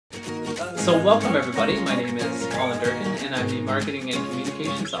So welcome everybody, my name is Colin Durkin and I'm the Marketing and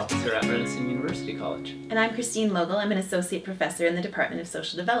Communications Officer at Renison University College. And I'm Christine Logel. I'm an Associate Professor in the Department of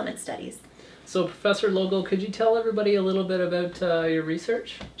Social Development Studies. So Professor Logel, could you tell everybody a little bit about your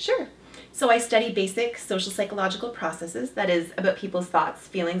research? Sure. So I study basic social psychological processes, that is, about people's thoughts,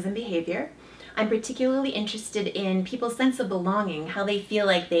 feelings, and behavior. I'm particularly interested in people's sense of belonging, how they feel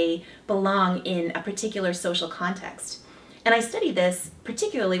like they belong in a particular social context. And I study this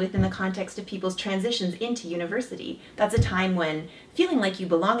particularly within the context of people's transitions into university. That's a time when feeling like you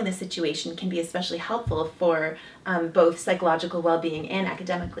belong in a situation can be especially helpful for both psychological well-being and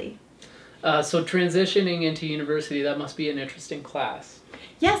academically. So transitioning into university, that must be an interesting class.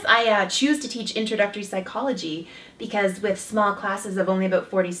 Yes, I choose to teach introductory psychology because with small classes of only about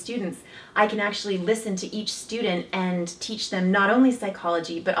 40 students, I can actually listen to each student and teach them not only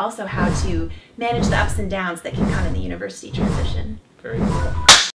psychology, but also how to manage the ups and downs that can come in the university transition. Very cool.